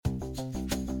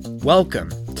Welcome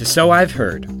to So I've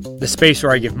Heard, the space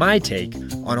where I give my take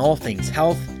on all things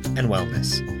health and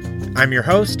wellness. I'm your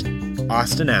host,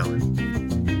 Austin Allen.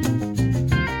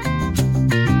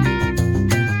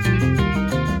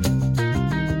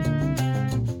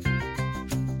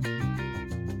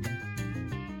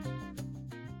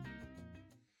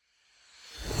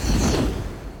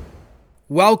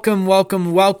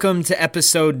 Welcome to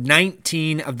episode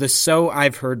 19 of the So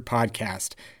I've Heard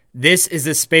podcast. This is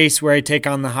a space where I take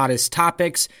on the hottest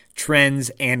topics,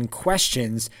 trends, and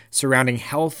questions surrounding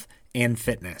health and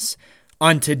fitness.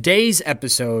 On today's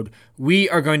episode, we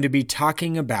are going to be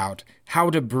talking about how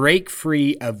to break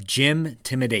free of gym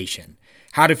intimidation,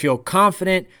 how to feel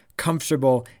confident,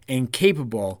 comfortable, and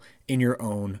capable in your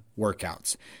own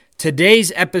workouts.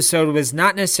 Today's episode was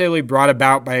not necessarily brought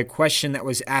about by a question that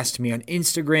was asked to me on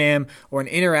Instagram or an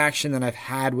interaction that I've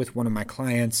had with one of my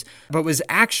clients, but was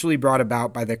actually brought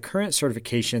about by the current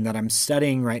certification that I'm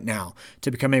studying right now to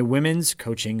become a women's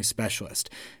coaching specialist.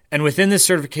 And within this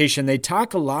certification, they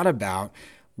talk a lot about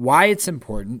why it's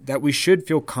important that we should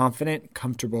feel confident,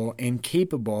 comfortable, and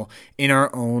capable in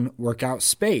our own workout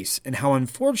space, and how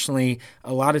unfortunately,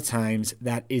 a lot of times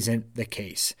that isn't the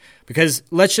case. Because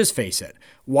let's just face it,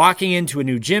 walking into a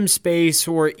new gym space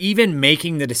or even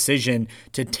making the decision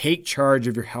to take charge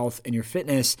of your health and your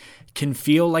fitness can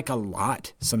feel like a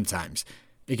lot sometimes.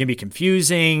 It can be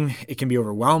confusing, it can be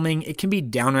overwhelming, it can be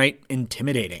downright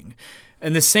intimidating.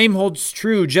 And the same holds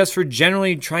true just for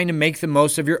generally trying to make the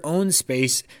most of your own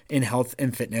space in health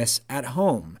and fitness at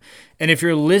home. And if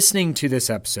you're listening to this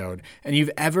episode and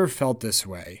you've ever felt this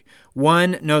way,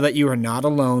 one, know that you are not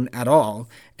alone at all,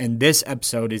 and this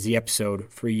episode is the episode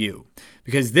for you.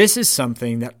 Because this is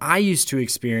something that I used to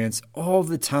experience all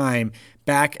the time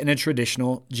back in a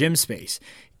traditional gym space.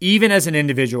 Even as an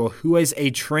individual who is a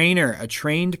trainer, a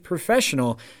trained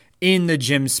professional in the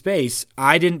gym space,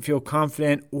 I didn't feel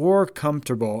confident or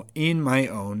comfortable in my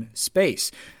own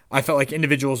space. I felt like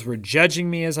individuals were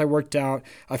judging me as I worked out.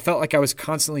 I felt like I was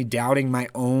constantly doubting my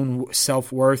own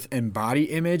self-worth and body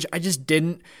image. I just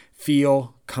didn't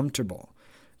feel comfortable.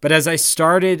 But as I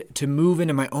started to move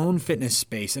into my own fitness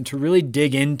space and to really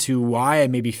dig into why I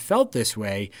maybe felt this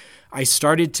way, I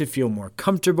started to feel more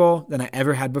comfortable than I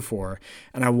ever had before.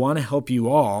 And I want to help you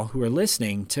all who are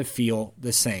listening to feel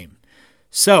the same.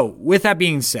 So, with that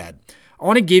being said, I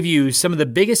want to give you some of the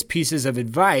biggest pieces of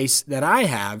advice that I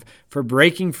have for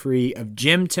breaking free of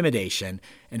gym intimidation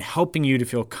and helping you to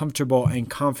feel comfortable and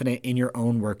confident in your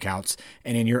own workouts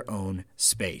and in your own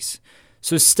space.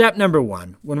 So step number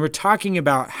one, when we're talking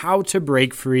about how to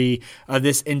break free of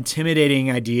this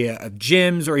intimidating idea of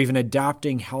gyms or even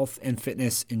adopting health and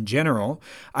fitness in general,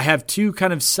 I have two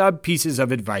kind of sub pieces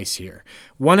of advice here.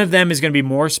 One of them is going to be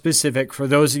more specific for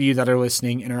those of you that are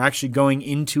listening and are actually going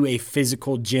into a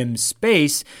physical gym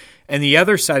space. And the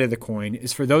other side of the coin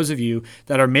is for those of you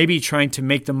that are maybe trying to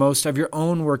make the most of your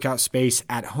own workout space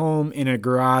at home, in a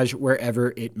garage,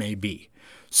 wherever it may be.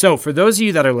 So for those of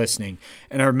you that are listening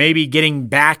and are maybe getting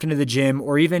back into the gym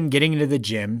or even getting into the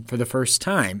gym for the first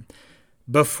time,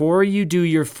 before you do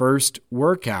your first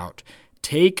workout,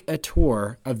 take a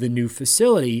tour of the new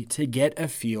facility to get a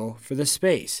feel for the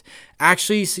space.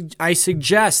 Actually, I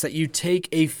suggest that you take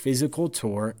a physical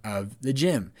tour of the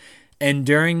gym. And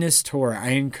during this tour, I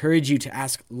encourage you to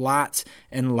ask lots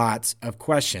and lots of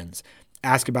questions.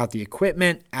 Ask about the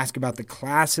equipment, ask about the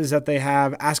classes that they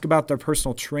have, ask about their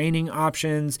personal training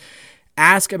options,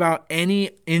 ask about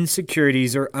any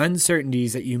insecurities or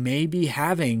uncertainties that you may be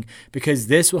having, because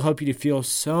this will help you to feel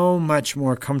so much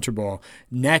more comfortable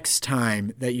next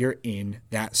time that you're in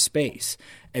that space.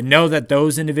 And know that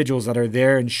those individuals that are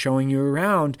there and showing you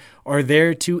around are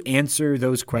there to answer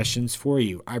those questions for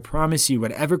you. I promise you,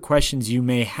 whatever questions you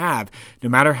may have, no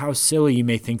matter how silly you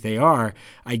may think they are,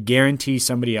 I guarantee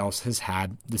somebody else has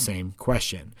had the same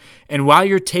question. And while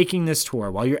you're taking this tour,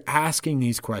 while you're asking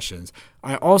these questions,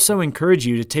 I also encourage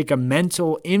you to take a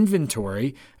mental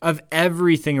inventory of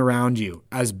everything around you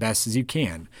as best as you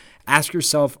can. Ask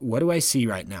yourself, what do I see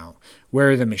right now?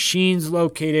 Where are the machines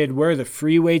located? Where are the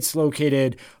free weights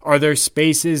located? Are there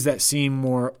spaces that seem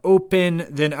more open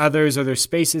than others? Are there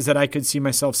spaces that I could see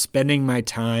myself spending my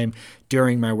time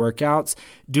during my workouts?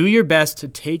 Do your best to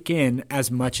take in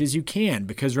as much as you can,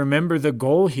 because remember, the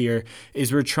goal here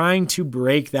is we're trying to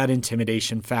break that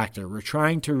intimidation factor. We're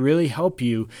trying to really help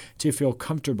you to feel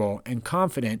comfortable and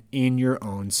confident in your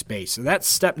own space. So that's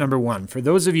step number one. For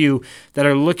those of you that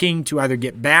are looking to either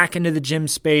get back into the gym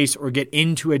space or get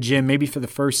into a gym, maybe maybe for the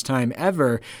first time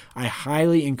ever, I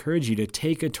highly encourage you to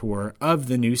take a tour of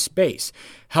the new space.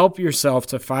 Help yourself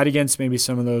to fight against maybe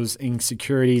some of those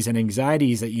insecurities and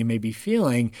anxieties that you may be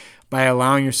feeling by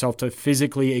allowing yourself to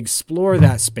physically explore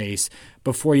that space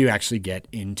before you actually get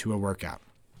into a workout.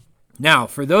 Now,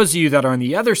 for those of you that are on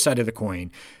the other side of the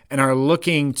coin and are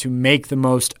looking to make the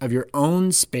most of your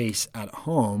own space at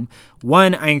home,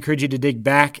 one, I encourage you to dig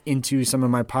back into some of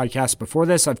my podcasts before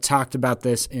this. I've talked about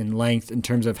this in length in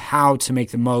terms of how to make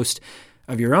the most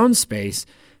of your own space.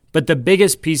 But the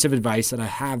biggest piece of advice that I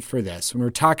have for this, when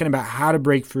we're talking about how to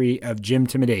break free of gym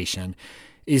intimidation,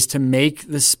 is to make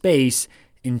the space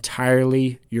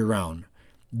entirely your own.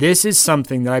 This is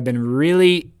something that I've been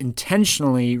really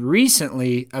intentionally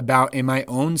recently about in my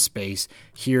own space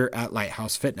here at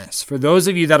Lighthouse Fitness. For those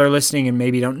of you that are listening and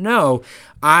maybe don't know,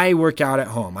 I work out at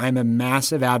home. I'm a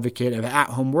massive advocate of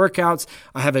at-home workouts.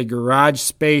 I have a garage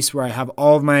space where I have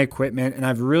all of my equipment, and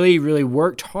I've really, really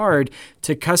worked hard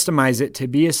to customize it to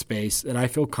be a space that I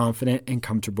feel confident and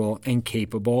comfortable and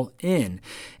capable in.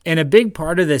 And a big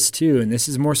part of this too, and this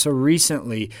is more so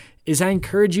recently, is I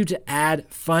encourage you to add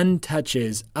fun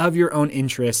touches of your own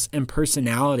interests and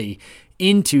personality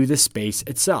into the space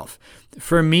itself.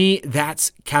 For me,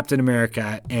 that's Captain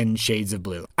America and Shades of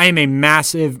Blue. I am a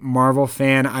massive Marvel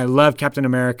fan. I love Captain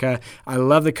America. I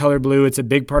love the color blue. It's a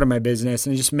big part of my business,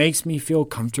 and it just makes me feel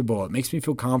comfortable. It makes me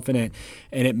feel confident,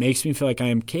 and it makes me feel like I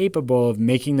am capable of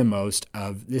making the most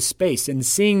of this space. And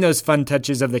seeing those fun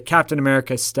touches of the Captain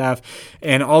America stuff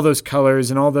and all those colors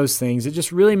and all those things, it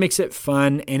just really makes it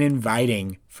fun and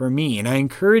inviting for me. And I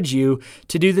encourage you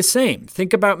to do the same.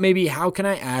 Think about maybe how can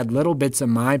I add little bits of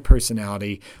my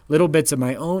personality, little bits of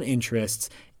my own interests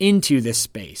into this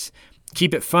space.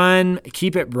 Keep it fun,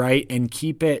 keep it bright, and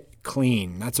keep it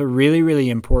clean. That's a really, really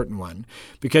important one.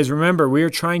 Because remember, we are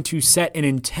trying to set an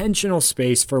intentional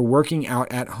space for working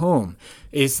out at home.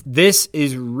 This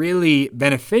is really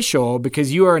beneficial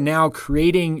because you are now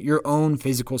creating your own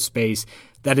physical space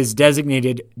that is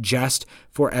designated just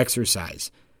for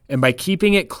exercise. And by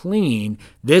keeping it clean,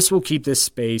 this will keep this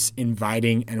space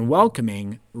inviting and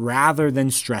welcoming rather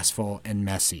than stressful and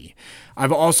messy.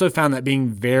 I've also found that being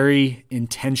very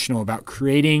intentional about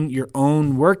creating your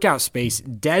own workout space,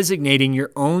 designating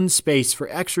your own space for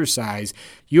exercise,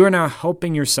 you are now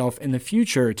helping yourself in the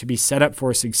future to be set up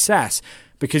for success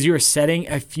because you are setting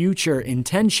a future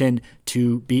intention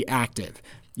to be active.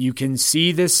 You can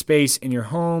see this space in your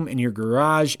home, in your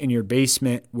garage, in your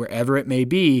basement, wherever it may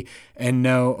be, and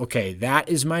know, okay, that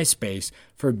is my space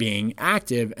for being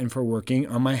active and for working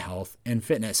on my health and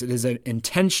fitness. It is an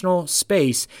intentional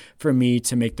space for me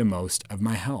to make the most of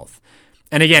my health.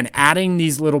 And again, adding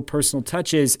these little personal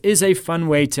touches is a fun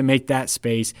way to make that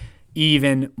space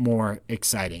even more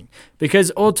exciting.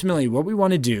 Because ultimately, what we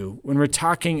want to do when we're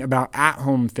talking about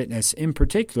at-home fitness in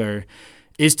particular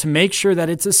is to make sure that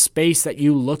it's a space that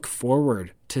you look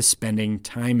forward to spending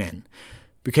time in.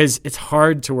 Because it's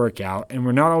hard to work out, and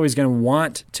we're not always going to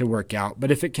want to work out, but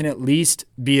if it can at least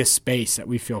be a space that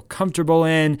we feel comfortable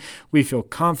in, we feel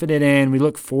confident in, we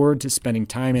look forward to spending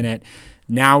time in it,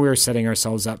 now we're setting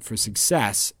ourselves up for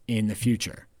success in the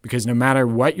future. Because no matter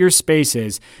what your space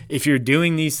is, if you're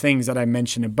doing these things that I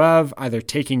mentioned above, either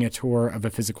taking a tour of a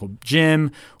physical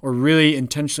gym or really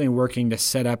intentionally working to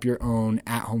set up your own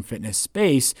at-home fitness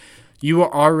space, you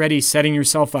are already setting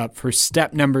yourself up for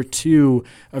step number 2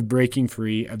 of breaking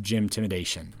free of gym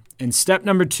intimidation. And step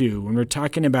number 2, when we're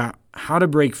talking about how to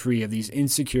break free of these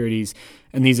insecurities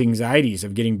and these anxieties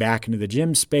of getting back into the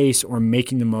gym space or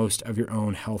making the most of your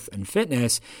own health and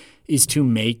fitness, is to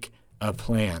make a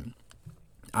plan.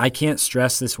 I can't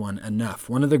stress this one enough.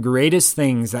 One of the greatest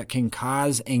things that can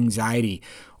cause anxiety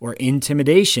or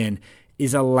intimidation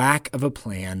is a lack of a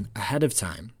plan ahead of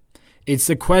time. It's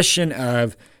the question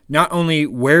of not only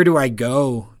where do I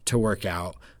go to work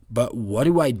out, but what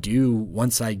do I do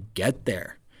once I get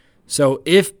there? So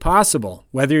if possible,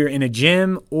 whether you're in a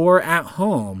gym or at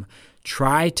home,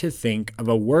 try to think of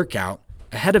a workout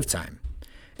ahead of time.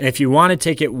 And if you want to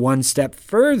take it one step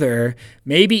further,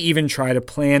 maybe even try to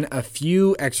plan a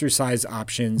few exercise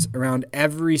options around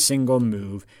every single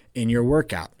move in your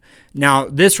workout. Now,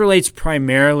 this relates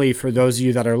primarily for those of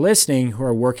you that are listening who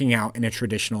are working out in a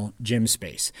traditional gym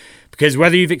space. Because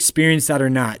whether you've experienced that or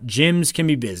not, gyms can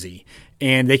be busy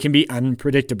and they can be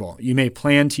unpredictable. You may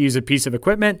plan to use a piece of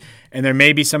equipment, and there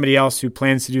may be somebody else who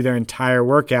plans to do their entire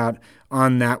workout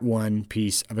on that one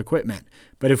piece of equipment.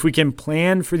 But if we can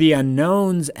plan for the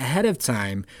unknowns ahead of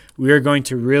time, we are going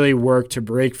to really work to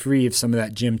break free of some of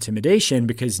that gym intimidation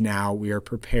because now we are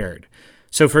prepared.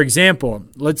 So for example,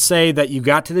 let's say that you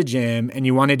got to the gym and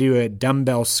you want to do a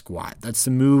dumbbell squat. That's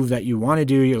the move that you want to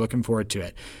do. You're looking forward to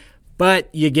it.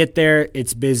 But you get there,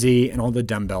 it's busy, and all the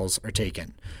dumbbells are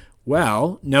taken.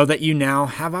 Well, know that you now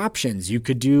have options. You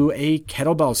could do a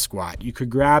kettlebell squat. You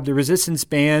could grab the resistance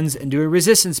bands and do a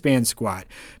resistance band squat.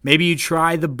 Maybe you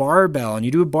try the barbell and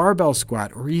you do a barbell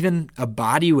squat or even a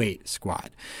body weight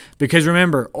squat. Because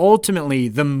remember, ultimately,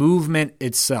 the movement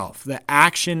itself, the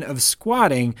action of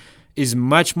squatting is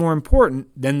much more important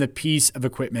than the piece of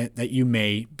equipment that you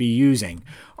may be using.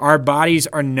 Our bodies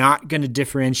are not going to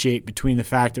differentiate between the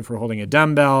fact if we're holding a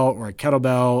dumbbell or a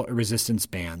kettlebell or resistance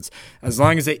bands. As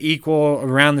long as they equal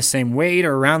around the same weight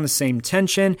or around the same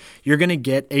tension, you're going to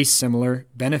get a similar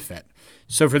benefit.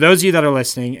 So for those of you that are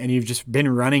listening and you've just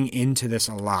been running into this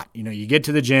a lot, you get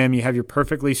to the gym, you have your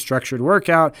perfectly structured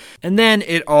workout, and then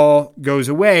it all goes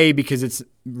away because it's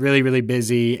really, really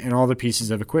busy and all the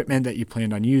pieces of equipment that you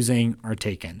planned on using are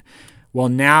taken. Well,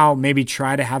 now maybe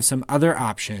try to have some other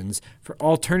options for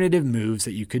alternative moves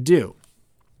that you could do.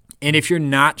 And if you're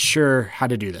not sure how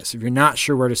to do this, if you're not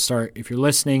sure where to start, if you're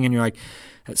listening and you're like,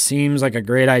 that seems like a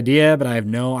great idea, but I have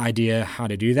no idea how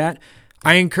to do that,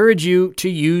 I encourage you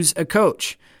to use a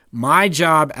coach. My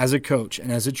job as a coach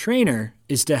and as a trainer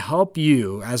is to help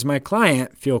you, as my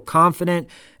client, feel confident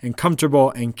and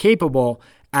comfortable and capable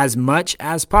as much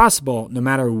as possible, no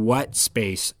matter what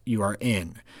space you are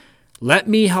in. Let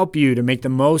me help you to make the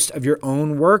most of your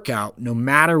own workout, no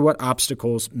matter what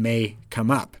obstacles may come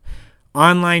up.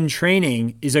 Online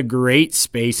training is a great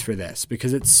space for this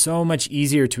because it's so much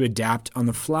easier to adapt on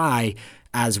the fly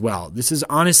as well. This is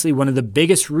honestly one of the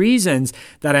biggest reasons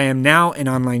that I am now an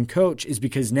online coach is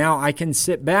because now I can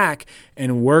sit back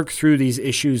and work through these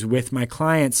issues with my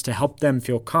clients to help them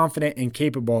feel confident and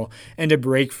capable and to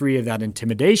break free of that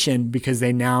intimidation because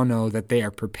they now know that they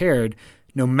are prepared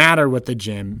no matter what the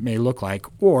gym may look like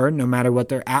or no matter what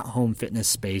their at-home fitness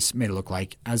space may look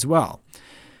like as well.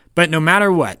 But no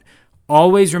matter what,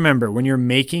 always remember when you're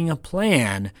making a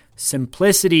plan,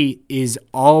 simplicity is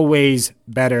always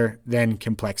better than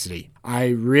complexity. I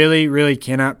really, really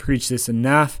cannot preach this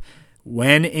enough.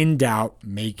 When in doubt,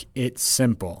 make it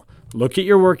simple. Look at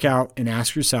your workout and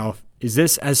ask yourself, is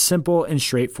this as simple and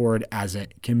straightforward as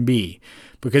it can be?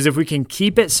 Because if we can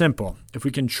keep it simple, if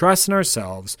we can trust in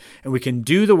ourselves, and we can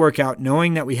do the workout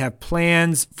knowing that we have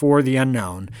plans for the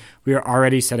unknown, we are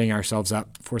already setting ourselves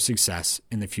up for success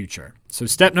in the future. So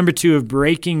step number 2 of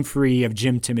breaking free of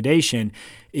gym intimidation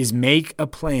is make a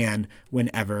plan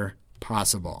whenever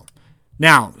possible.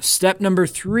 Now, step number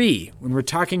 3, when we're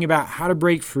talking about how to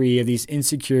break free of these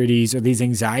insecurities or these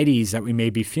anxieties that we may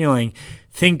be feeling,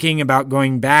 thinking about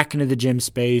going back into the gym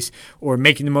space or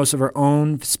making the most of our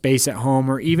own space at home,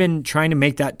 or even trying to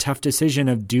make that tough decision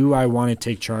of, do I want to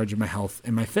take charge of my health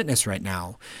and my fitness right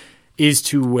now, is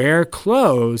to wear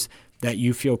clothes that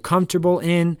you feel comfortable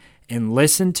in and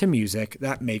listen to music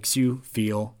that makes you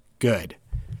feel good.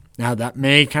 Now, that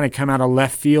may kind of come out of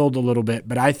left field a little bit,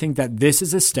 but I think that this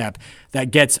is a step that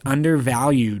gets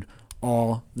undervalued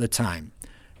all the time.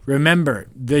 Remember,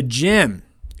 the gym,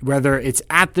 whether it's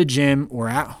at the gym or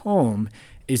at home,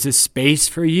 is a space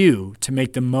for you to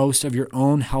make the most of your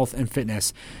own health and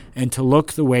fitness and to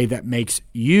look the way that makes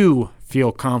you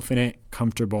feel confident,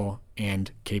 comfortable,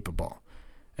 and capable.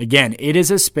 Again, it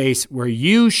is a space where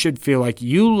you should feel like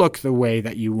you look the way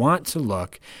that you want to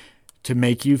look to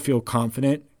make you feel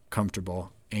confident,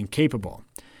 comfortable, and capable.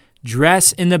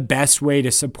 Dress in the best way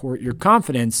to support your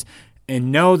confidence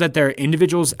and know that there are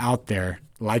individuals out there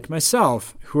like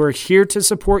myself who are here to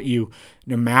support you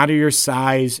no matter your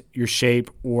size, your shape,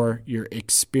 or your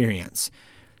experience.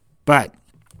 But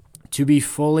to be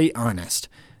fully honest,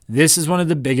 this is one of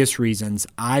the biggest reasons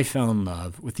I fell in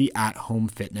love with the at-home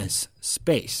fitness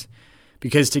space.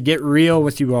 Because to get real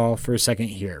with you all for a second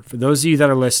here, for those of you that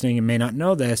are listening and may not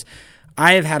know this,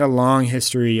 I have had a long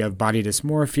history of body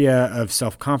dysmorphia, of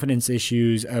self-confidence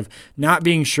issues, of not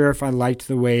being sure if I liked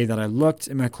the way that I looked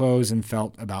in my clothes and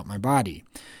felt about my body.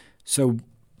 So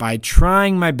by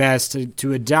trying my best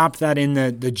to adopt that in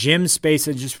the gym space,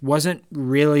 it just wasn't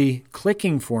really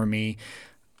clicking for me.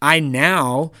 I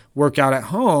now work out at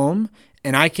home,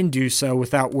 and I can do so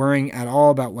without worrying at all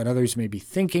about what others may be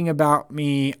thinking about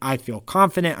me. I feel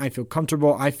confident, I feel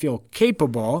comfortable, I feel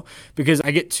capable because I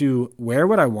get to wear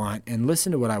what I want and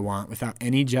listen to what I want without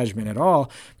any judgment at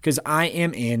all because I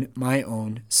am in my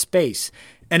own space.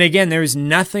 And again, there is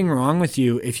nothing wrong with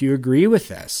you if you agree with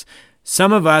this.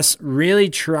 Some of us really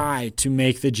try to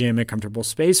make the gym a comfortable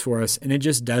space for us, and it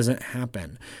just doesn't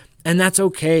happen. And that's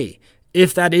okay.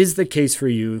 If that is the case for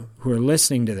you who are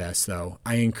listening to this, though,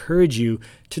 I encourage you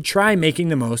to try making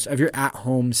the most of your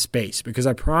at-home space because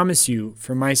I promise you,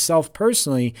 for myself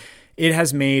personally, it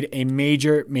has made a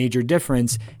major, major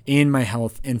difference in my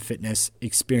health and fitness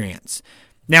experience.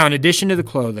 Now, in addition to the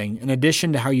clothing, in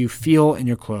addition to how you feel in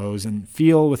your clothes and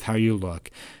feel with how you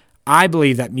look, I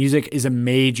believe that music is a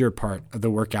major part of the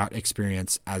workout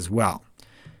experience as well.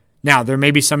 Now, there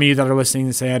may be some of you that are listening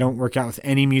and say, I don't work out with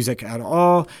any music at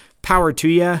all. Power to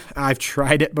you. I've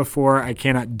tried it before. I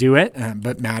cannot do it,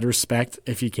 but mad respect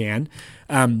if you can.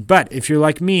 But if you're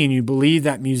like me and you believe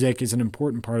that music is an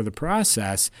important part of the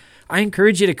process, I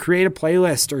encourage you to create a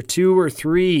playlist or 2 or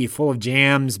 3 full of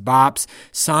jams, bops,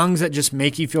 songs that just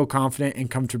make you feel confident and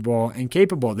comfortable and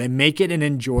capable. They make it an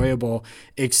enjoyable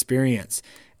experience.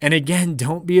 And again,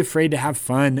 don't be afraid to have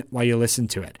fun while you listen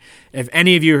to it. If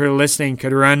any of you who are listening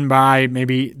could run by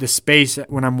maybe the space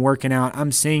when I'm working out,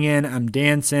 I'm singing, I'm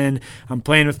dancing, I'm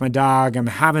playing with my dog, I'm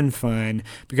having fun.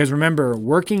 Because remember,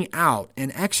 working out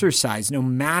and exercise, no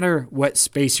matter what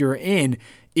space you're in,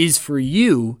 is for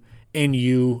you and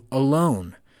you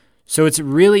alone. So it's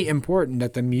really important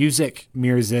that the music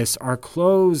mirrors this. Our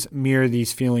clothes mirror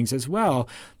these feelings as well,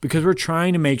 because we're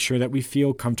trying to make sure that we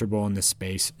feel comfortable in this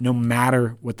space, no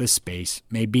matter what the space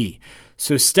may be.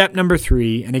 So step number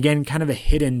 3, and again, kind of a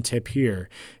hidden tip here,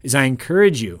 is I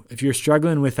encourage you, if you're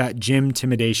struggling with that gym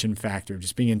intimidation factor,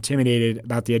 just being intimidated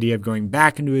about the idea of going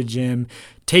back into a gym,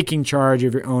 taking charge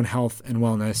of your own health and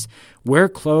wellness, wear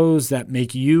clothes that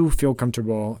make you feel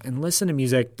comfortable and listen to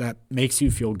music that makes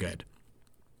you feel good.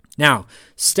 Now,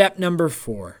 step number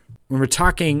 4, when we're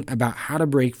talking about how to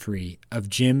break free of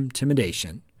gym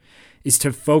intimidation, is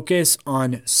to focus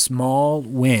on small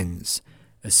wins,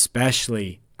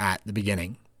 especially at the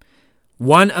beginning.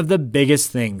 One of the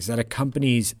biggest things that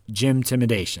accompanies gym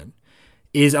intimidation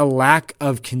is a lack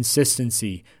of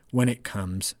consistency when it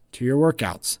comes to your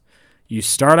workouts. You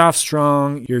start off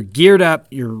strong, you're geared up,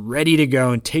 you're ready to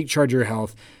go and take charge of your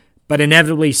health, but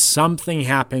inevitably something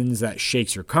happens that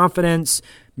shakes your confidence.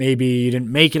 Maybe you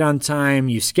didn't make it on time,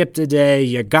 you skipped a day,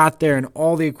 you got there and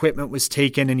all the equipment was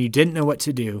taken and you didn't know what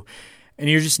to do, and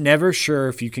you're just never sure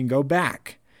if you can go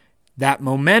back. That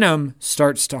momentum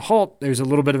starts to halt. There's a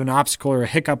little bit of an obstacle or a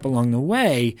hiccup along the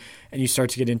way, and you start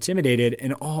to get intimidated,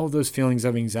 and all those feelings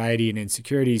of anxiety and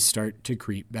insecurity start to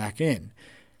creep back in.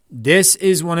 This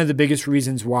is one of the biggest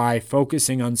reasons why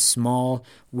focusing on small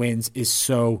wins is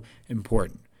so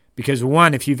important. Because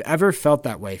one, if you've ever felt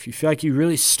that way, if you feel like you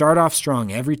really start off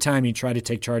strong every time you try to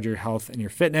take charge of your health and your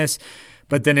fitness,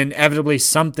 but then inevitably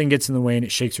something gets in the way and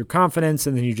it shakes your confidence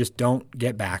and then you just don't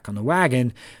get back on the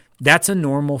wagon, that's a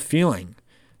normal feeling.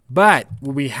 But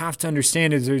what we have to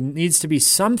understand is there needs to be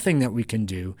something that we can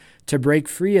do to break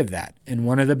free of that. And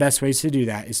one of the best ways to do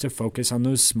that is to focus on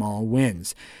those small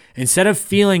wins. Instead of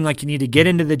feeling like you need to get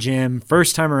into the gym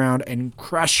first time around and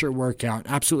crush your workout,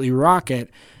 absolutely rock it,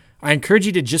 I encourage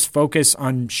you to just focus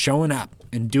on showing up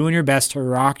and doing your best to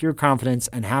rock your confidence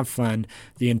and have fun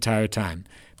the entire time.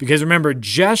 Because remember,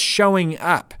 just showing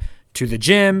up to the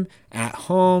gym, at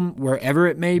home, wherever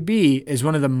it may be, is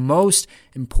one of the most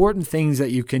important things that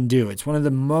you can do. It's one of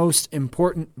the most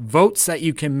important votes that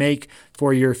you can make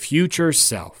for your future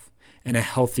self and a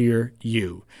healthier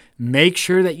you. Make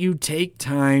sure that you take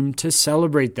time to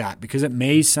celebrate that, because it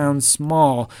may sound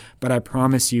small, but I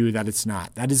promise you that it's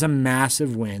not. That is a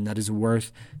massive win that is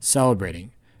worth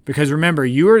celebrating. Because remember,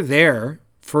 you are there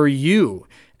for you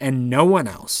and no one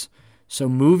else. So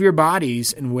move your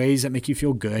bodies in ways that make you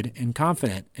feel good and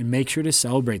confident, and make sure to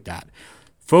celebrate that.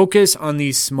 Focus on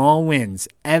these small wins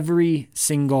every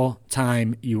single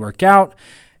time you work out,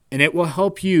 and it will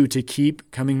help you to keep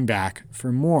coming back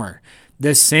for more.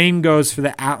 The same goes for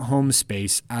the at-home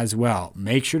space as well.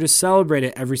 Make sure to celebrate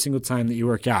it every single time that you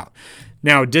work out.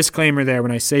 Now, disclaimer there,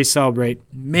 when I say celebrate,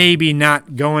 maybe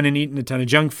not going and eating a ton of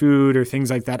junk food or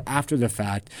things like that after the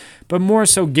fact, but more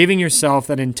so giving yourself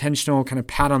that intentional kind of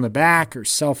pat on the back or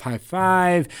self-high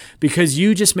five, because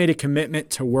you just made a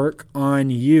commitment to work on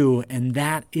you, and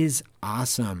that is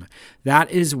awesome.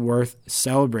 That is worth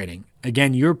celebrating.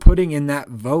 Again, you're putting in that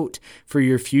vote for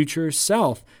your future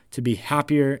self to be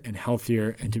happier and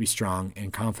healthier and to be strong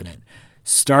and confident.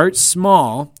 Start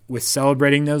small with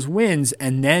celebrating those wins,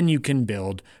 and then you can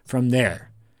build from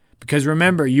there. Because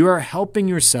remember, you are helping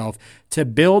yourself to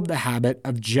build the habit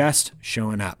of just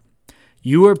showing up.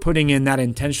 You are putting in that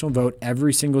intentional vote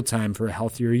every single time for a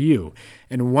healthier you.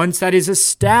 And once that is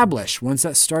established, once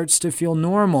that starts to feel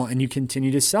normal and you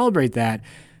continue to celebrate that,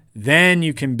 then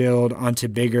you can build onto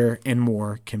bigger and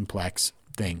more complex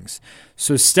things.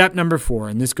 So step number 4,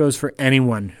 and this goes for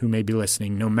anyone who may be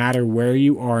listening, no matter where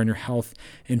you are in your health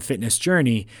and fitness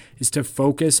journey, is to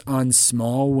focus on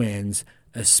small wins,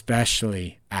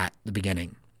 especially at the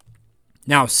beginning.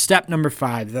 Now, step number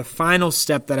 5, the final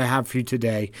step that I have for you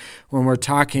today when we're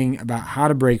talking about how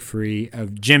to break free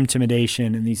of gym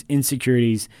intimidation and these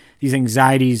insecurities, these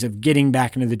anxieties of getting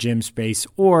back into the gym space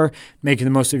or making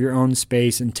the most of your own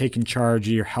space and taking charge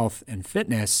of your health and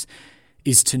fitness,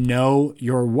 is to know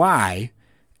your why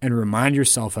and remind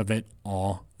yourself of it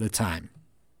all the time.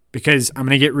 Because I'm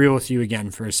going to get real with you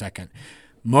again for a second.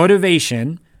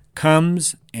 Motivation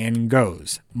comes and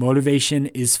goes. Motivation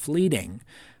is fleeting.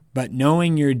 But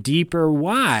knowing your deeper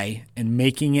why and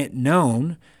making it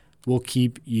known will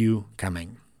keep you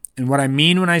coming. And what I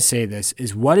mean when I say this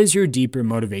is, what is your deeper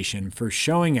motivation for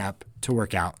showing up to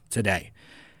work out today?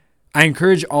 I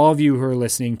encourage all of you who are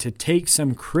listening to take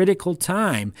some critical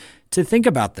time to think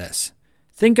about this.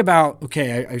 Think about,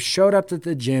 okay, I showed up at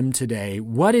the gym today.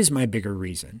 What is my bigger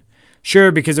reason?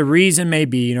 Sure, because a reason may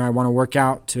be, I want to work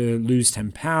out to lose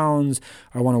 10 pounds.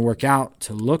 I want to work out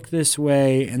to look this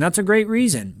way. And that's a great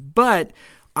reason. But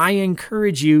I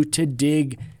encourage you to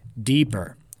dig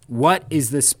deeper. What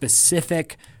is the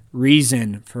specific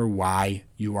reason for why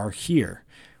you are here?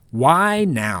 Why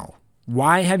now?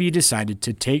 Why have you decided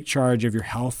to take charge of your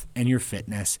health and your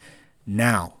fitness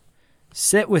now?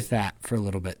 Sit with that for a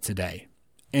little bit today.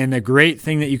 And the great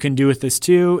thing that you can do with this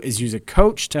too is use a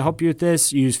coach to help you with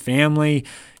this, use family,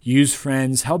 use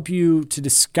friends, help you to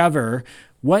discover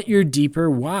what your deeper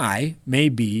why may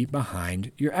be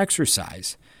behind your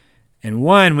exercise. And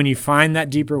when you find that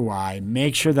deeper why,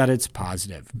 make sure that it's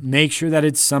positive. Make sure that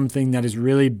it's something that is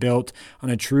really built on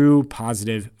a true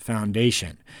positive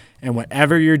foundation. And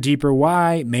whatever your deeper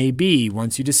why may be,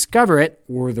 once you discover it,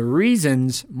 or the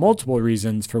reasons, multiple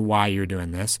reasons for why you're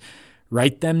doing this,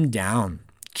 write them down.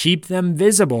 Keep them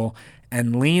visible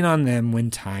and lean on them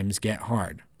when times get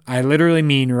hard. I literally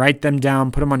mean write them down,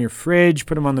 put them on your fridge,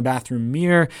 put them on the bathroom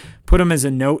mirror, put them as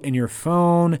a note in your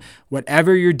phone.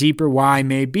 Whatever your deeper why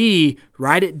may be,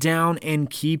 write it down and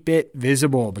keep it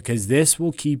visible, because this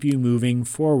will keep you moving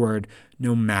forward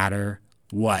no matter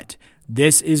what.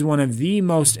 This is one of the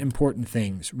most important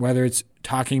things, whether it's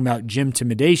talking about gym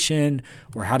intimidation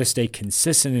or how to stay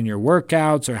consistent in your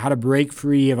workouts or how to break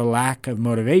free of a lack of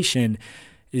motivation,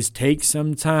 is take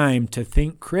some time to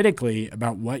think critically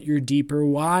about what your deeper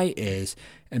why is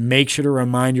and make sure to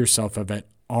remind yourself of it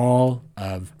all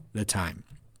of the time.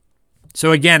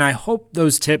 So again, I hope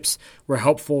those tips were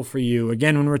helpful for you.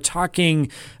 Again, when we're talking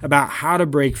about how to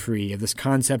break free of this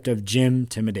concept of gym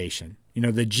intimidation,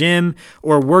 the gym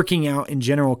or working out in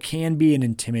general can be an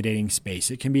intimidating space.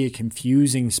 It can be a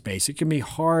confusing space. It can be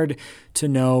hard to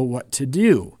know what to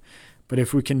do. But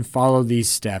if we can follow these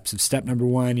steps of step number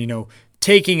 1,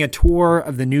 taking a tour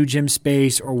of the new gym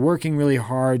space or working really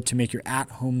hard to make your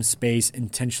at-home space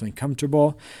intentionally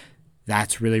comfortable,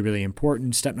 that's really, really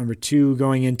important. Step number 2,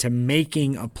 going into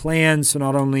making a plan. So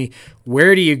not only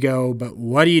where do you go, but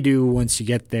what do you do once you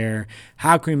get there?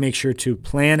 How can we make sure to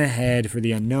plan ahead for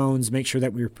the unknowns, make sure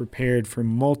that we're prepared for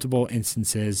multiple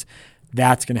instances?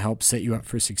 That's going to help set you up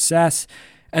for success.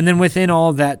 And then within all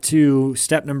of that too,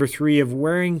 step number 3 of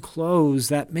wearing clothes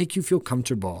that make you feel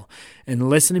comfortable and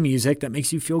listen to music that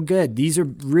makes you feel good. These are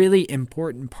really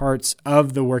important parts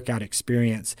of the workout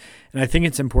experience. And I think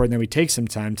it's important that we take some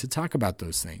time to talk about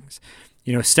those things.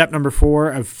 Step number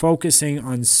 4 of focusing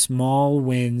on small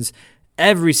wins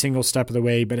every single step of the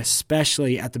way, but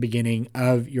especially at the beginning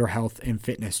of your health and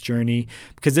fitness journey,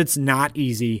 because it's not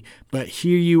easy, but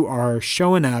here you are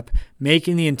showing up,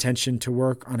 making the intention to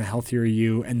work on a healthier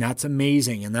you, and that's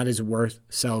amazing, and that is worth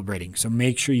celebrating. So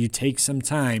make sure you take some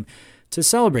time to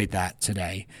celebrate that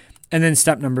today. And then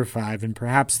step number 5, and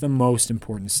perhaps the most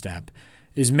important step,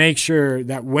 is make sure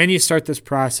that when you start this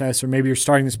process, or maybe you're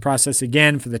starting this process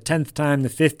again for the 10th time, the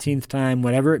 15th time,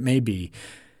 whatever it may be,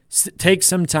 take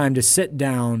some time to sit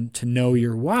down to know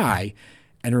your why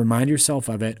and remind yourself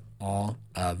of it all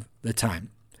of the time.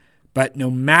 But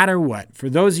no matter what, for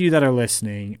those of you that are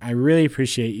listening, I really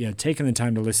appreciate you taking the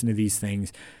time to listen to these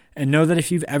things, and know that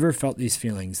if you've ever felt these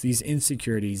feelings, these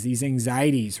insecurities, these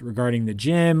anxieties regarding the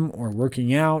gym or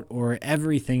working out or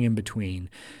everything in between,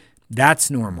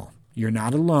 that's normal. You're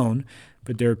not alone,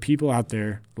 but there are people out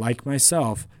there like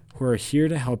myself who are here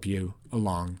to help you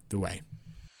along the way.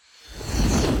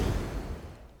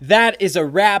 That is a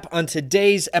wrap on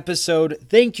today's episode.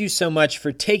 Thank you so much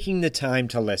for taking the time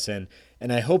to listen,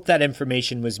 and I hope that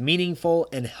information was meaningful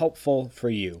and helpful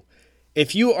for you.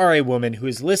 If you are a woman who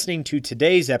is listening to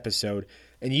today's episode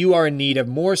and you are in need of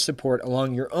more support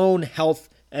along your own health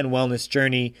and wellness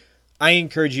journey, I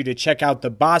encourage you to check out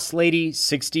the Boss Lady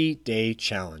 60-Day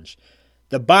Challenge.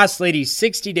 The Boss Lady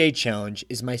 60-Day Challenge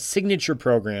is my signature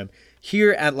program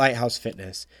here at Lighthouse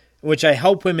Fitness, in which I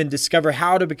help women discover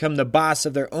how to become the boss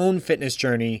of their own fitness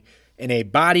journey in a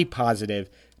body-positive,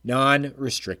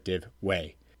 non-restrictive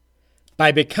way.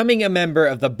 By becoming a member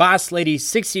of the Boss Lady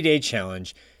 60-Day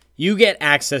Challenge, you get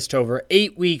access to over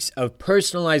 8 weeks of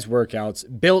personalized workouts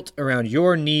built around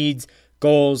your needs,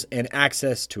 goals, and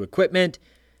access to equipment,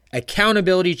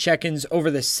 accountability check-ins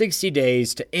over the 60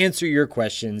 days to answer your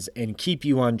questions and keep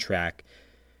you on track,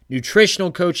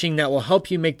 nutritional coaching that will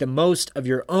help you make the most of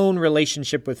your own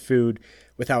relationship with food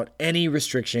without any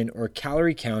restriction or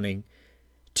calorie counting,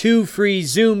 2 free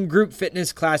Zoom group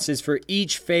fitness classes for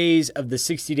each phase of the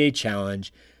 60-day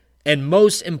challenge, and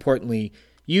most importantly,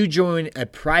 you join a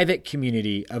private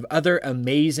community of other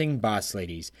amazing boss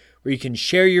ladies where you can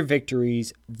share your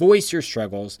victories, voice your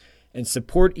struggles, and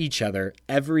support each other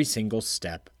every single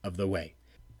step of the way.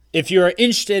 If you are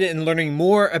interested in learning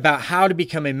more about how to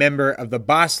become a member of the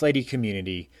Boss Lady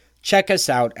community, check us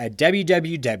out at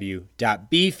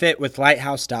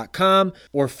www.befitwithlighthouse.com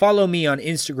or follow me on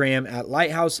Instagram at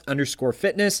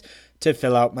lighthouse_fitness to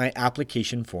fill out my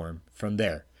application form from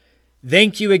there.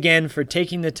 Thank you again for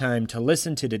taking the time to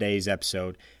listen to today's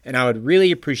episode, and I would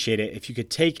really appreciate it if you could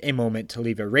take a moment to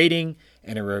leave a rating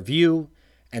and a review.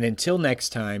 And until next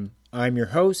time, I'm your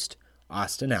host,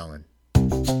 Austin Allen.